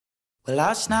Well,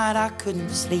 last night I couldn't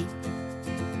sleep.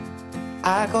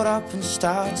 I got up and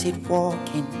started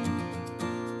walking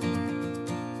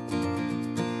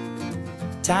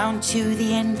down to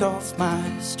the end of my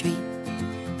street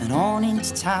and on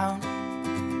into town.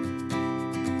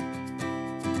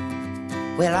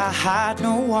 Well, I had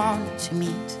no one to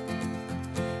meet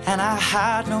and I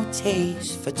had no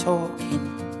taste for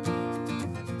talking.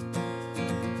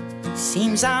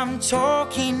 Seems I'm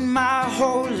talking my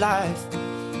whole life.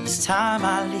 It's time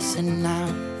I listen now.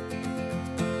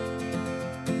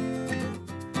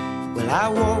 Well, I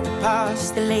walk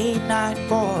past the late night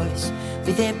boys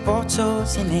with their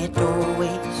bottles in their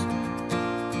doorways,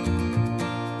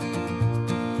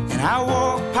 and I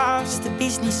walk past the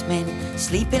businessmen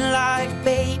sleeping like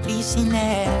babies in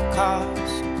their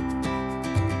cars.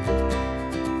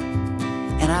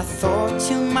 And I thought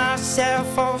to myself,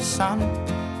 oh son,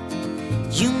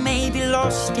 you may be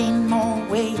lost in more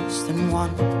ways than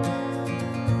one,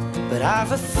 but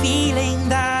I've a feeling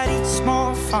that it's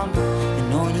more fun than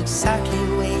knowing exactly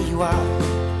where you are.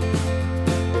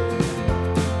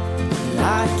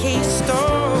 Like a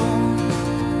stone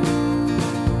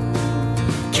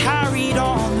carried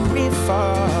on the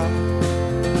river,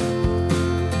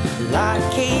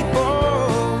 like a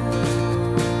boat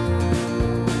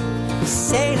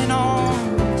sailing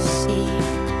on the sea.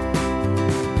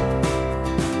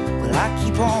 Well, I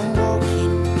keep on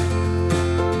walking,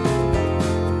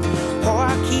 oh,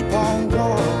 I keep on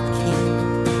walking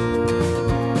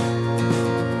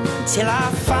till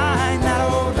I find that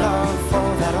old love,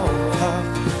 oh, that old love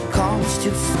comes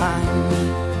to find me.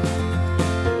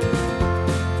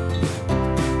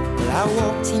 Well, I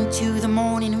walked into the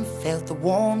morning and felt the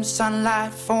warm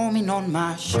sunlight forming on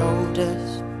my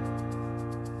shoulders,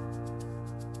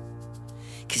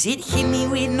 'cause it hit me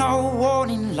with no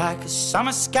warning, like a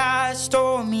summer sky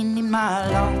storming in my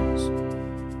lungs.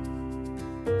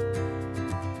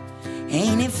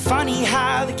 Ain't it funny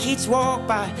how the kids walk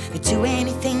by, they do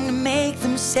anything to make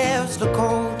themselves look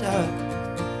older,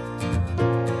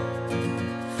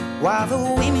 while the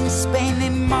women spend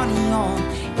their money on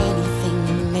anything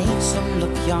that makes them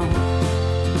look young.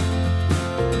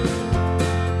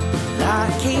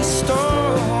 Like a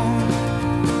stone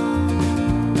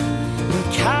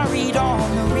carried on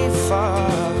the river,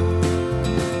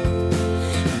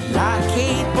 like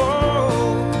a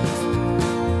boat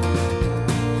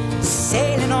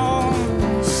sailing on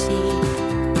the sea.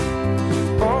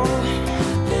 Oh,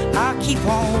 I keep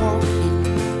on walking,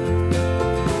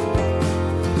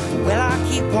 well, I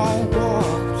keep on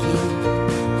walking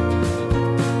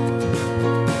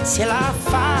till I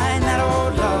find that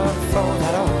old love, oh,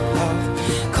 that old love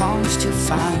comes to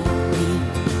find me.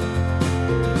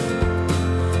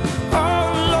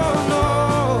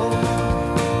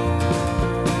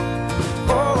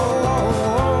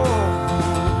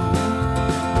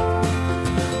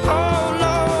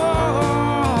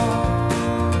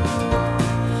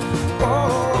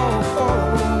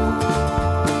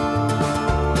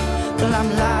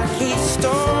 I'm like a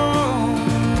stone,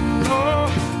 oh,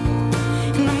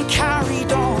 and I'm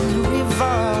carried on the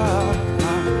river,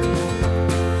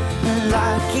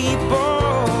 like a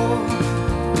boat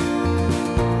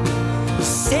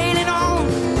sailing on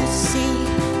the sea.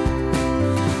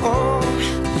 Oh,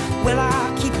 well, I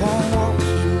keep on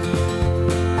walking,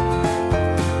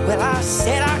 well, I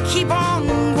said I keep on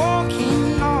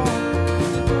walking on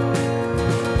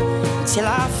till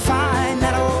I find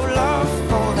that old love,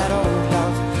 oh, that old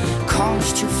love comes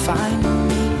to find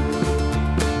me,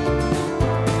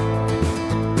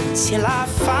 till I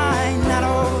find that